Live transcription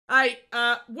Hey,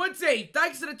 Woodsy,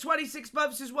 thanks for the 26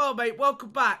 months as well, mate. Welcome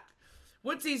back.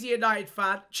 Woodsy's a United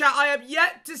fan. Chat, I have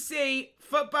yet to see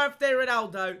Foot Birthday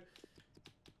Ronaldo.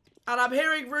 And I'm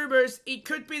hearing rumours he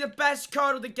could be the best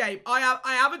card of the game. I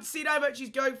haven't seen how much he's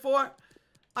going for.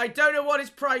 I don't know what his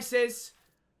price is.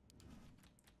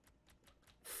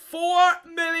 4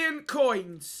 million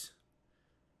coins.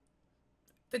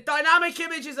 The dynamic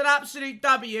image is an absolute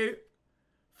W.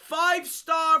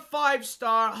 5-star,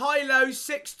 5-star, high-low,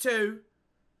 6-2.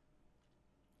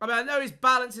 I mean, I know his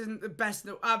balance isn't the best.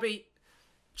 I mean,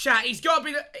 chat, he's got to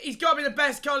be the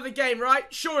best card of the game, right?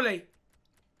 Surely.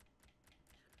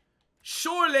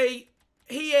 Surely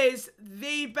he is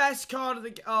the best card of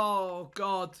the game. Oh,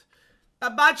 God.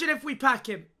 Imagine if we pack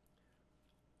him.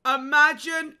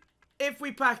 Imagine if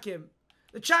we pack him.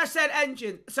 The chat said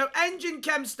Engine. So, Engine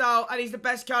Chem style, and he's the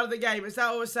best card of the game. Is that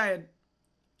what we're saying?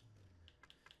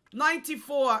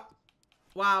 94.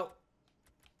 Wow.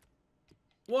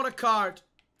 What a card.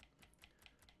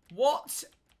 What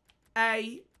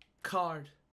a card.